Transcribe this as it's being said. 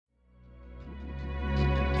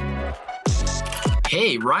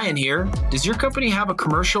Hey, Ryan here. Does your company have a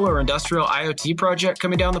commercial or industrial IoT project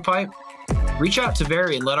coming down the pipe? Reach out to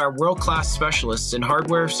Very and let our world-class specialists in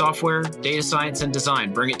hardware, software, data science, and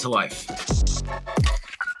design bring it to life.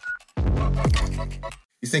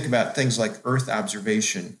 You think about things like Earth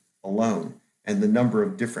observation alone and the number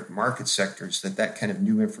of different market sectors that kind of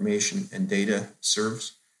new information and data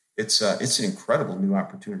serves. It's an incredible new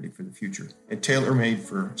opportunity for the future and tailor-made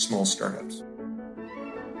for small startups.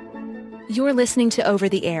 You're listening to Over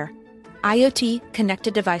the Air, IoT,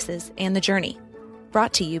 Connected Devices, and the Journey,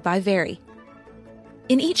 brought to you by Very.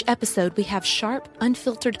 In each episode, we have sharp,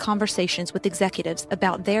 unfiltered conversations with executives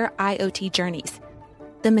about their IoT journeys,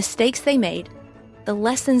 the mistakes they made, the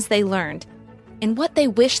lessons they learned, and what they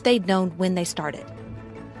wish they'd known when they started.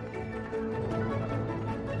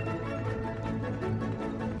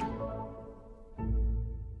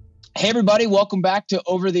 Hey, everybody. Welcome back to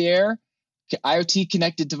Over the Air, IoT,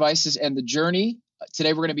 Connected Devices, and the Journey.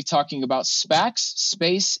 Today, we're going to be talking about SPACs,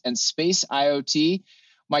 space, and space IoT.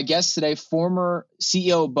 My guest today, former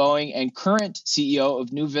CEO of Boeing and current CEO of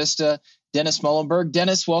Vista, Dennis Muilenburg.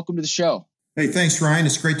 Dennis, welcome to the show. Hey, thanks, Ryan.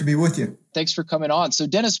 It's great to be with you. Thanks for coming on. So,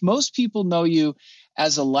 Dennis, most people know you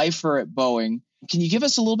as a lifer at Boeing. Can you give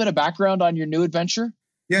us a little bit of background on your new adventure?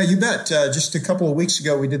 Yeah, you bet. Just a couple of weeks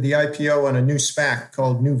ago, we did the IPO on a new SPAC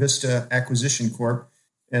called Vista Acquisition Corp.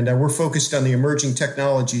 And we're focused on the emerging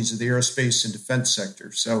technologies of the aerospace and defense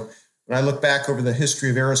sector. So when I look back over the history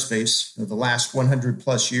of aerospace, the last 100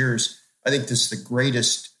 plus years, I think this is the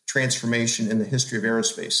greatest transformation in the history of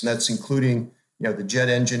aerospace. And that's including, the jet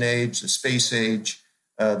engine age, the space age,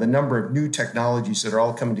 the number of new technologies that are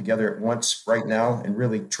all coming together at once right now and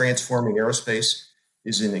really transforming aerospace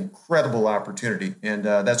is an incredible opportunity. And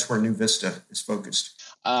that's where Vista is focused.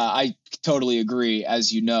 I totally agree,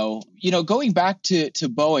 as you know. Going back to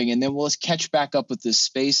Boeing, and then we'll catch back up with this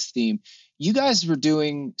space theme. You guys were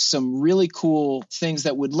doing some really cool things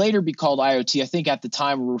that would later be called IoT. I think at the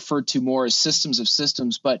time were referred to more as systems of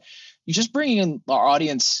systems, but you're just bringing in our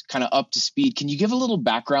audience kind of up to speed. Can you give a little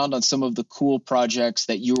background on some of the cool projects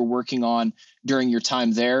that you were working on during your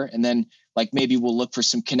time there? And then maybe we'll look for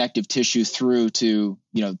some connective tissue through to,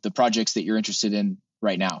 the projects that you're interested in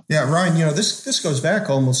right now. Yeah, Ryan, this goes back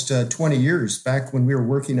almost 20 years, back when we were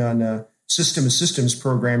working on system of systems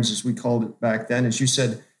programs, as we called it back then. As you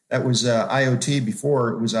said, that was IoT before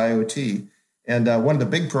it was IoT. And one of the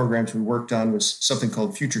big programs we worked on was something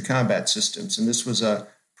called Future Combat Systems. And this was a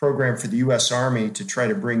program for the U.S. Army to try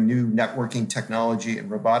to bring new networking technology and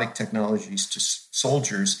robotic technologies to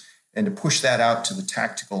soldiers and to push that out to the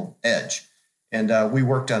tactical edge. And we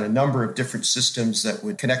worked on a number of different systems that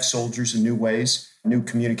would connect soldiers in new ways, new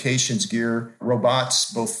communications gear,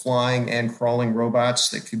 robots, both flying and crawling robots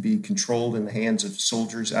that could be controlled in the hands of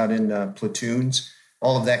soldiers out in platoons.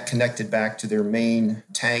 All of that connected back to their main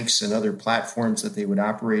tanks and other platforms that they would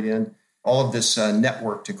operate in. All of this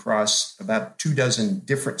networked across about 24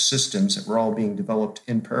 different systems that were all being developed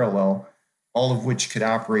in parallel, all of which could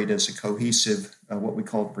operate as a cohesive, what we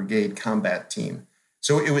call brigade combat team.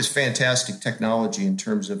 So it was fantastic technology in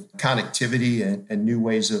terms of connectivity and new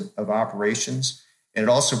ways of operations. And it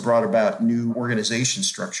also brought about new organization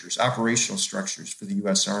structures, operational structures for the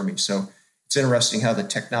U.S. Army. So it's interesting how the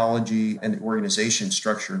technology and the organization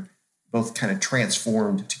structure both kind of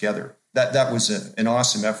transformed together. That was an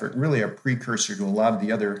awesome effort, and really a precursor to a lot of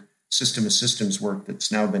the other system of systems work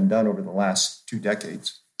that's now been done over the last 2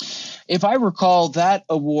 decades. If I recall, that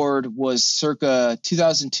award was circa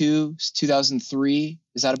 2002, 2003.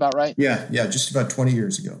 Is that about right? Yeah, just about 20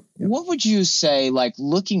 years ago. Yep. What would you say,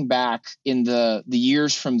 looking back in the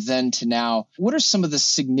years from then to now, what are some of the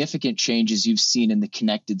significant changes you've seen in the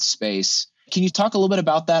connected space? Can you talk a little bit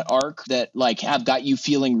about that arc that have got you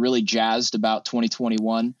feeling really jazzed about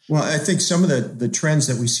 2021? Well, I think some of the trends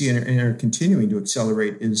that we see and are continuing to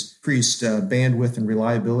accelerate is increased bandwidth and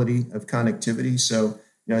reliability of connectivity. So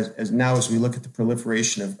as we look at the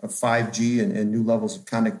proliferation of 5G and new levels of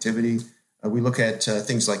connectivity, we look at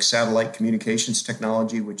things like satellite communications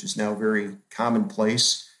technology, which is now very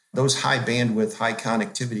commonplace. Those high bandwidth, high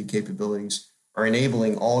connectivity capabilities are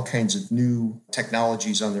enabling all kinds of new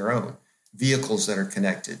technologies on their own. Vehicles that are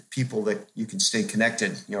connected, people that you can stay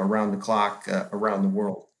connected, around the clock, around the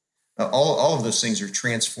world. All of those things are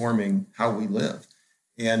transforming how we live.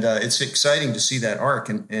 And it's exciting to see that arc,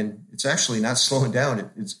 and it's actually not slowing down.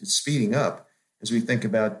 It's speeding up as we think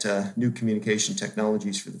about new communication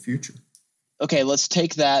technologies for the future. Okay, let's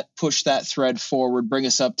take that, push that thread forward, bring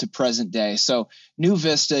us up to present day. So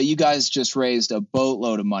Vista, you guys just raised a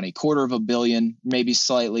boatload of money, $250 million, maybe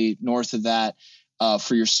slightly north of that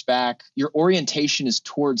for your SPAC. Your orientation is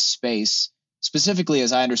towards space. specifically,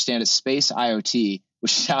 as I understand it, space IoT,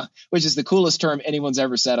 which is the coolest term anyone's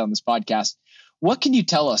ever said on this podcast. What can you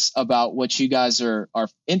tell us about what you guys are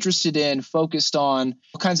interested in, focused on?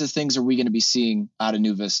 What kinds of things are we going to be seeing out of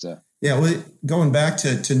New Vista? Yeah, well, going back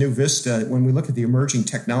to New Vista, when we look at the emerging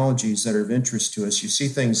technologies that are of interest to us, you see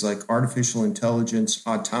things like artificial intelligence,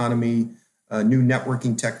 autonomy, new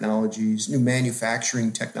networking technologies, new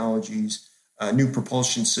manufacturing technologies, new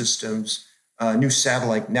propulsion systems, new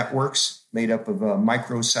satellite networks made up of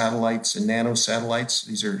microsatellites and nanosatellites.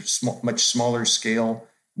 These are much smaller scale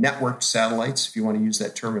networked satellites, if you want to use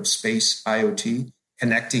that term of space IoT,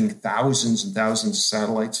 connecting thousands and thousands of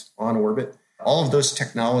satellites on orbit. All of those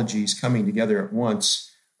technologies coming together at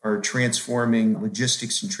once are transforming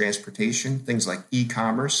logistics and transportation, things like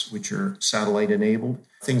e-commerce, which are satellite enabled,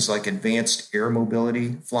 things like advanced air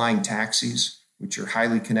mobility, flying taxis, which are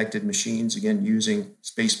highly connected machines, again, using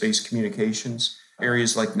space-based communications,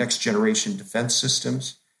 areas like next generation defense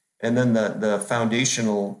systems, and then the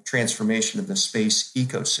foundational transformation of the space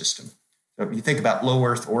ecosystem. So if you think about low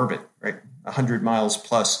Earth orbit, right, 100 miles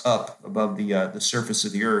plus up above the surface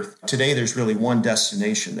of the Earth, today there's really one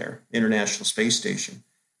destination there, International Space Station.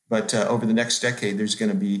 But over the next decade, there's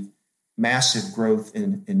going to be massive growth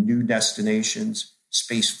in new destinations,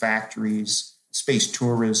 space factories, space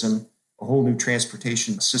tourism, a whole new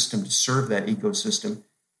transportation system to serve that ecosystem,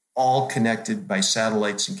 all connected by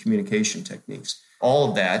satellites and communication techniques. All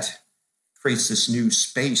of that creates this new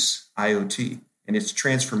space IoT. And it's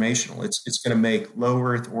transformational. It's going to make low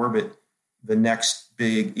Earth orbit the next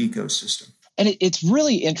big ecosystem. And it's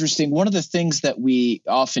really interesting. One of the things that we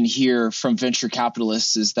often hear from venture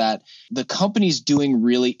capitalists is that the companies doing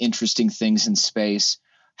really interesting things in space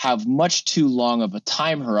have much too long of a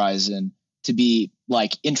time horizon to be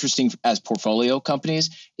like interesting as portfolio companies.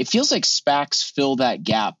 It feels like SPACs fill that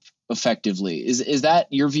gap effectively. Is that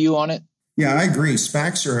your view on it? Yeah, I agree.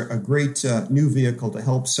 SPACs are a great new vehicle to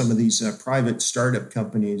help some of these private startup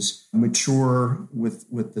companies mature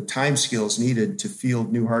with the time skills needed to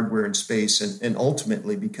field new hardware in space and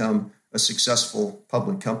ultimately become a successful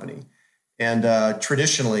public company. And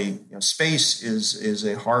traditionally, space is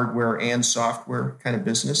a hardware and software kind of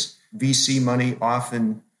business. VC money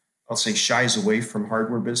often, I'll say, shies away from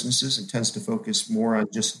hardware businesses and tends to focus more on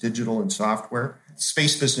just digital and software.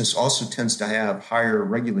 Space business also tends to have higher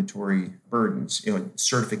regulatory burdens,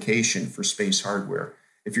 certification for space hardware.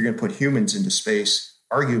 If you're going to put humans into space,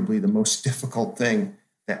 arguably the most difficult thing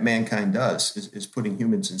that mankind does is putting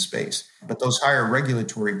humans in space. But those higher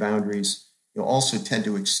regulatory boundaries also tend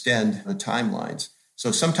to extend the timelines.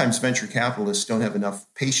 So sometimes venture capitalists don't have enough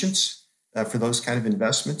patience for those kind of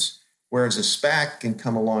investments, whereas a SPAC can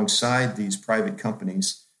come alongside these private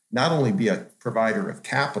companies, not only be a provider of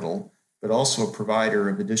capital, but also a provider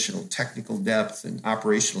of additional technical depth and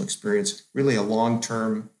operational experience, really a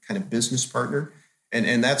long-term kind of business partner.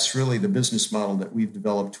 And that's really the business model that we've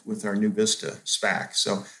developed with our New Vista SPAC.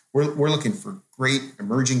 So we're looking for great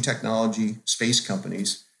emerging technology space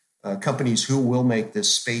companies, companies who will make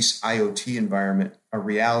this space IoT environment a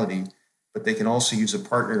reality, but they can also use a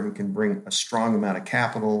partner who can bring a strong amount of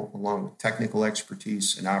capital along with technical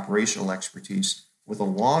expertise and operational expertise with a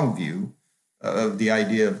long view of the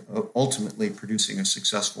idea of ultimately producing a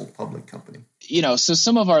successful public company. So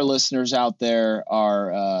some of our listeners out there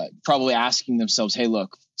are probably asking themselves, hey,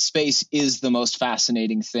 look, space is the most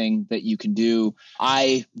fascinating thing that you can do.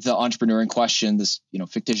 I, the entrepreneur in question, this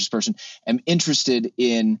fictitious person, am interested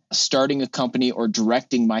in starting a company or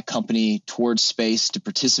directing my company towards space to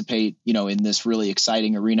participate, in this really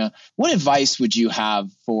exciting arena. What advice would you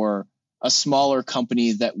have for a smaller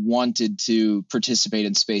company that wanted to participate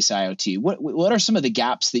in space IoT? What are some of the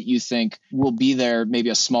gaps that you think will be there? Maybe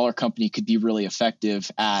a smaller company could be really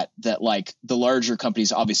effective at that, like the larger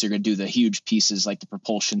companies obviously are going to do the huge pieces like the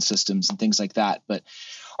propulsion systems and things like that. But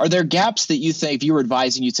are there gaps that you think, if you were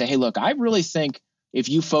advising, you'd say, hey, look, I really think if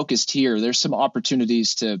you focused here, there's some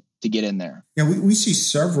opportunities to get in there? Yeah, we see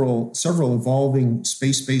several evolving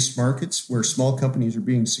space-based markets where small companies are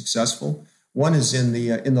being successful. One is in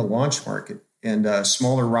the launch market, and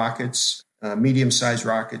smaller rockets, medium-sized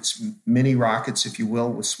rockets, mini rockets, if you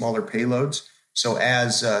will, with smaller payloads. So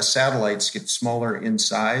as satellites get smaller in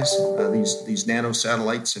size, these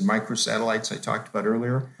nanosatellites and microsatellites I talked about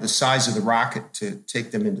earlier, the size of the rocket to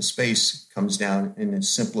take them into space comes down and is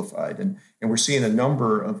simplified. And we're seeing a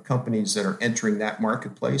number of companies that are entering that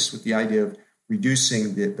marketplace with the idea of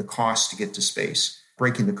reducing the cost to get to space,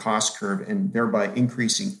 breaking the cost curve, and thereby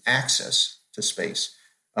increasing access to space.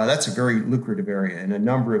 That's a very lucrative area, and a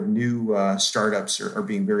number of new startups are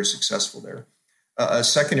being very successful there. A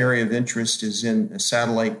second area of interest is in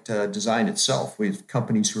satellite design itself. We have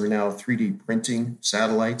companies who are now 3D printing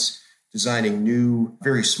satellites, designing new,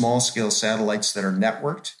 very small-scale satellites that are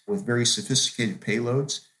networked with very sophisticated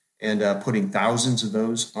payloads, and putting thousands of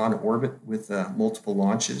those on orbit with multiple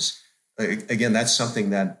launches. Again, that's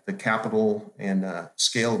something that the capital and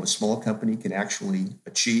scale of a small company can actually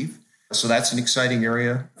achieve. So that's an exciting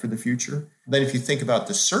area for the future. Then if you think about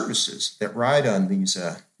the services that ride on these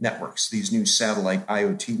networks, these new satellite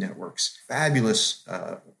IoT networks, fabulous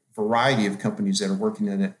variety of companies that are working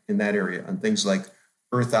in that area on things like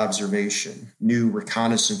Earth observation, new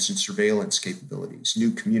reconnaissance and surveillance capabilities,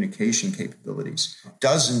 new communication capabilities,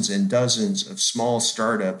 dozens and dozens of small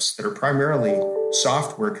startups that are primarily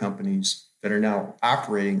software companies that are now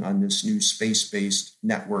operating on this new space-based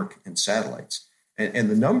network and satellites. And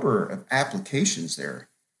the number of applications there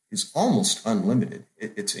is almost unlimited.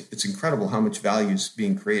 It's incredible how much value is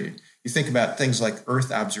being created. You think about things like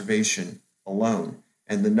Earth observation alone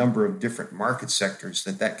and the number of different market sectors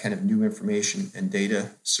that kind of new information and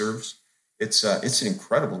data serves. It's an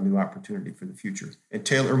incredible new opportunity for the future and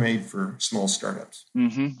tailor-made for small startups.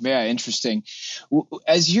 Mm-hmm. Yeah, interesting.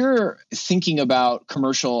 As you're thinking about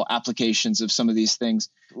commercial applications of some of these things,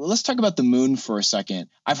 let's talk about the moon for a second.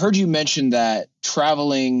 I've heard you mention that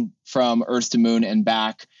traveling from Earth to moon and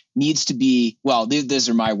back needs to be, well, these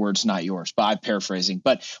are my words, not yours, but I'm paraphrasing,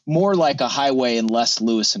 but more like a highway and less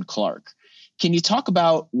Lewis and Clark. Can you talk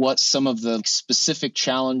about what some of the specific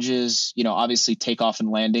challenges, obviously takeoff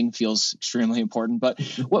and landing feels extremely important, but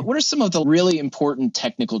what are some of the really important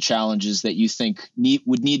technical challenges that you think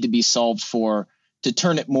would need to be solved to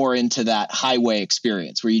turn it more into that highway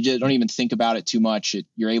experience where you don't even think about it too much?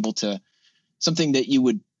 You're able to, something that you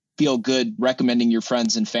would feel good recommending your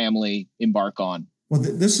friends and family embark on. Well,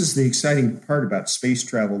 this is the exciting part about space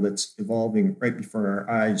travel that's evolving right before our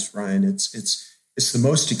eyes, Ryan. It's the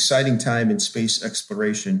most exciting time in space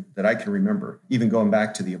exploration that I can remember, even going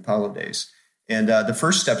back to the Apollo days. And the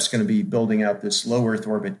first step is going to be building out this low Earth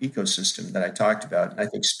orbit ecosystem that I talked about. And I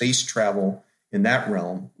think space travel in that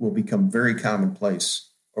realm will become very commonplace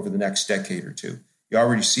over the next decade or two. You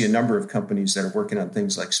already see a number of companies that are working on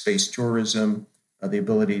things like space tourism, the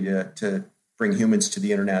ability to bring humans to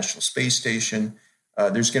the International Space Station.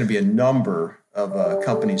 There's going to be a number of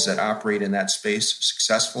companies that operate in that space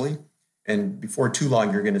successfully. And before too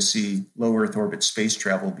long, you're going to see low Earth orbit space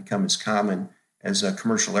travel become as common as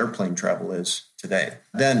commercial airplane travel is today.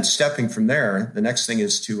 Then stepping from there, the next thing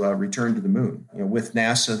is to return to the moon. With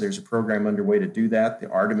NASA, there's a program underway to do that, the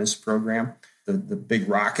Artemis program, the big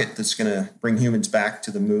rocket that's going to bring humans back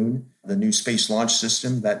to the moon. The new Space Launch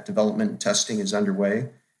System, that development and testing is underway.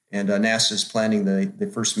 And NASA is planning the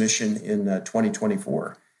first mission in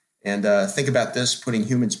 2024. And think about this, putting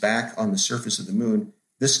humans back on the surface of the moon,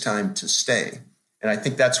 this time to stay. And I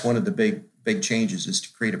think that's one of the big changes, is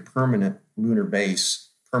to create a permanent lunar base,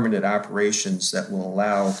 permanent operations that will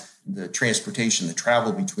allow the transportation, the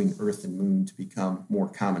travel between Earth and moon to become more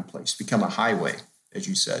commonplace, become a highway, as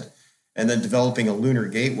you said. And then developing a lunar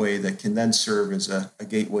gateway that can then serve as a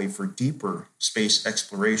gateway for deeper space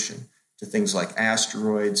exploration to things like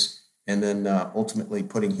asteroids, and then ultimately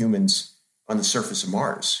putting humans on the surface of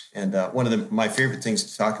Mars. And one of my favorite things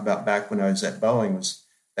to talk about back when I was at Boeing was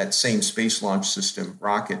that same Space Launch System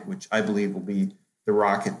rocket, which I believe will be the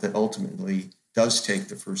rocket that ultimately does take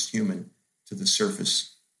the first human to the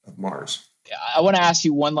surface of Mars. I want to ask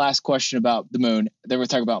you one last question about the moon. Then we're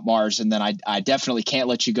talking about Mars, and then I definitely can't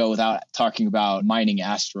let you go without talking about mining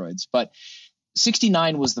asteroids. But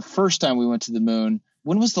 1969 was the first time we went to the moon.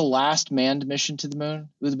 When was the last manned mission to the moon?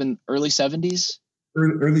 It would have been early 70s?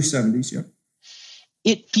 Early 70s, yeah.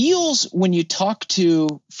 It feels, when you talk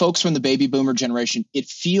to folks from the baby boomer generation, it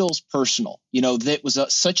feels personal. That was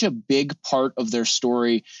such a big part of their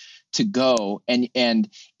story to go. And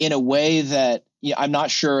in a way that I'm not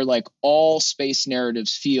sure like all space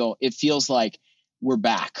narratives feel, it feels like we're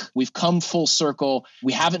back. We've come full circle.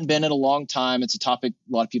 We haven't been in a long time. It's a topic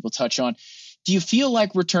a lot of people touch on. Do you feel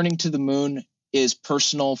like returning to the moon is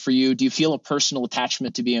personal for you? Do you feel a personal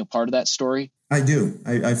attachment to being a part of that story? I do.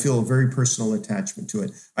 I feel a very personal attachment to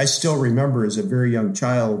it. I still remember as a very young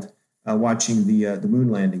child watching the moon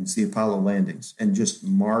landings, the Apollo landings, and just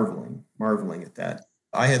marveling at that.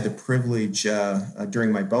 I had the privilege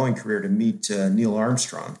during my Boeing career to meet Neil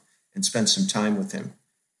Armstrong and spend some time with him.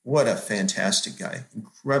 What a fantastic guy,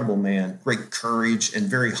 incredible man, great courage, and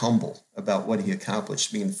very humble about what he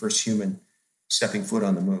accomplished, being the first human stepping foot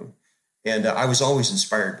on the moon. And I was always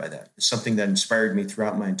inspired by that. It's something that inspired me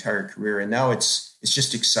throughout my entire career. And now it's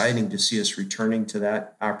just exciting to see us returning to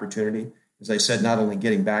that opportunity. as I said, not only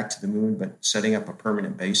getting back to the moon, but setting up a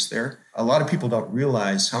permanent base there. A lot of people don't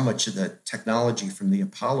realize how much of the technology from the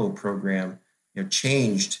Apollo program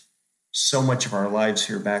changed so much of our lives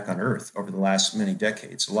here back on Earth over the last many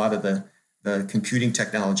decades. A lot of the computing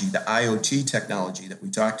technology, the IoT technology that we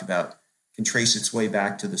talked about, can trace its way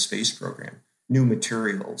back to the space program. New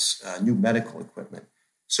materials, new medical equipment,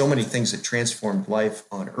 so many things that transformed life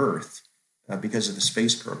on Earth because of the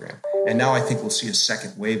space program. And now I think we'll see a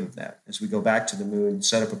second wave of that as we go back to the moon,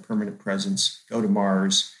 set up a permanent presence, go to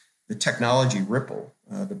Mars. The technology ripple,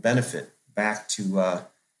 the benefit back to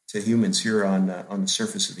humans here on the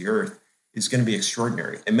surface of the Earth is going to be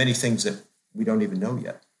extraordinary, and many things that we don't even know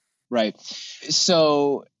yet. Right.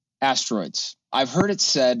 So asteroids. I've heard it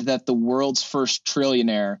said that the world's first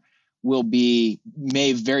trillionaire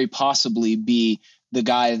may very possibly be the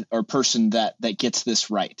guy or person that gets this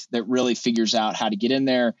right, that really figures out how to get in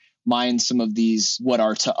there, mine some of these, what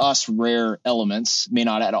are to us rare elements, may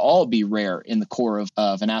not at all be rare in the core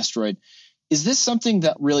of an asteroid. Is this something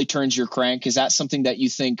that really turns your crank? Is that something that you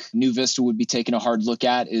think New Vista would be taking a hard look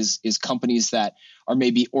at? Is companies that are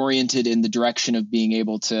maybe oriented in the direction of being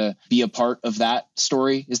able to be a part of that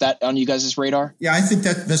story? Is that on you guys' radar? Yeah, I think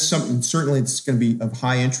that's something certainly that's going to be of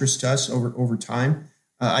high interest to us over time.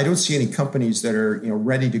 I don't see any companies that are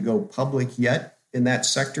ready to go public yet in that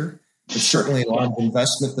sector. There's certainly a lot of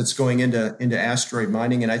investment that's going into asteroid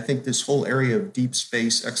mining, and I think this whole area of deep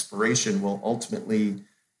space exploration will ultimately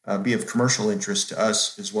be of commercial interest to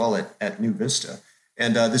us as well at New Vista.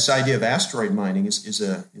 And this idea of asteroid mining is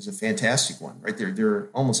a fantastic one, right? There are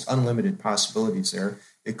almost unlimited possibilities there.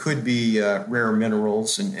 It could be rare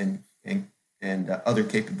minerals and other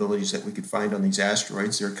capabilities that we could find on these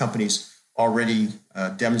asteroids. There are companies already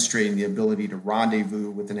demonstrating the ability to rendezvous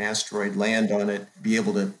with an asteroid, land on it, be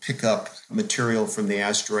able to pick up material from the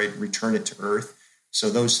asteroid, return it to Earth. So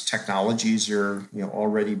those technologies are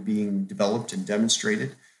already being developed and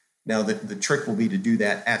demonstrated. Now, the trick will be to do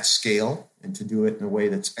that at scale and to do it in a way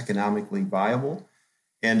that's economically viable.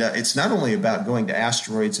 And it's not only about going to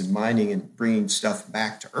asteroids and mining and bringing stuff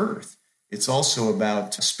back to Earth. It's also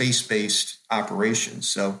about space-based operations.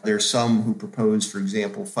 So there's some who propose, for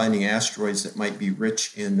example, finding asteroids that might be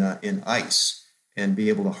rich in ice and be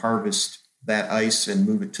able to harvest that ice and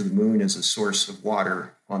move it to the moon as a source of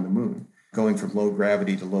water on the moon, going from low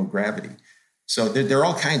gravity to low gravity. So there are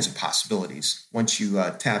all kinds of possibilities once you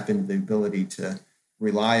tap into the ability to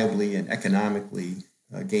reliably and economically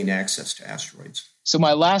gain access to asteroids. So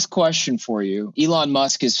my last question for you, Elon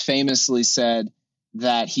Musk has famously said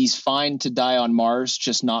that he's fine to die on Mars,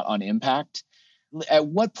 just not on impact. At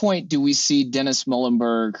what point do we see Dennis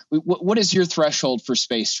Muilenburg? What is your threshold for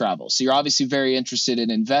space travel? So you're obviously very interested in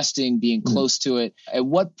investing, being close to it. At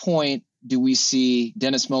what point do we see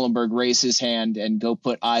Dennis Muilenburg raise his hand and go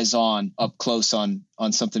put eyes on up close on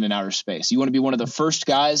something in outer space? You want to be one of the first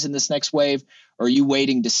guys in this next wave? Or are you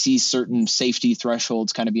waiting to see certain safety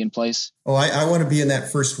thresholds kind of be in place? Oh, I want to be in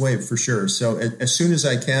that first wave for sure. So as soon as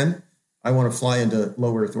I can, I want to fly into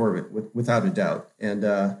low Earth orbit without a doubt. And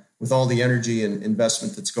with all the energy and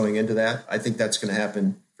investment that's going into that, I think that's going to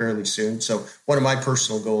happen fairly soon. So one of my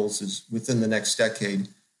personal goals is within the next decade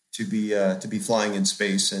to be flying in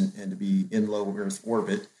space and to be in low Earth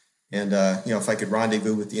orbit. And if I could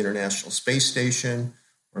rendezvous with the International Space Station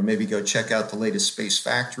or maybe go check out the latest space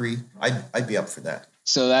factory, I'd be up for that.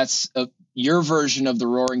 So that's your version of the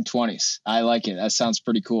Roaring 20s. I like it. That sounds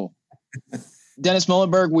pretty cool. Dennis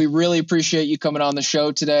Muilenburg, we really appreciate you coming on the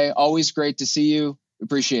show today. Always great to see you.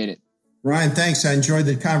 Appreciate it. Ryan, thanks. I enjoyed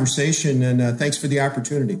the conversation, and thanks for the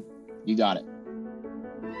opportunity. You got it.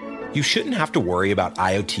 You shouldn't have to worry about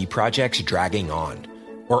IoT projects dragging on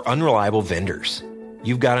or unreliable vendors.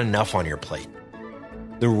 You've got enough on your plate.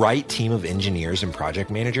 The right team of engineers and project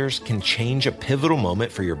managers can change a pivotal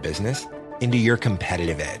moment for your business into your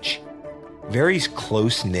competitive edge. Very's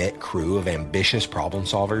close-knit crew of ambitious problem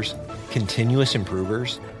solvers, continuous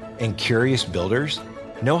improvers, and curious builders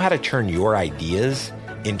know how to turn your ideas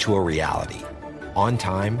into a reality, on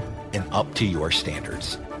time and up to your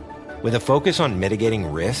standards. With a focus on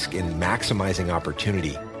mitigating risk and maximizing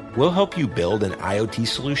opportunity, we'll help you build an IoT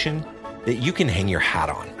solution that you can hang your hat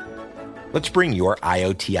on. Let's bring your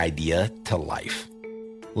IoT idea to life.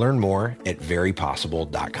 Learn more at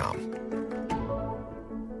verypossible.com.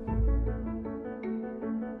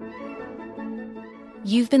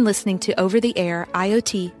 You've been listening to Over the Air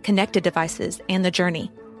IoT, Connected Devices, and the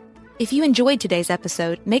Journey. If you enjoyed today's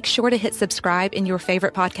episode, make sure to hit subscribe in your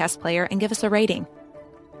favorite podcast player and give us a rating.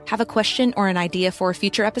 Have a question or an idea for a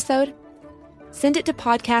future episode? Send it to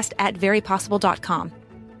podcast@verypossible.com.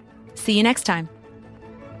 See you next time.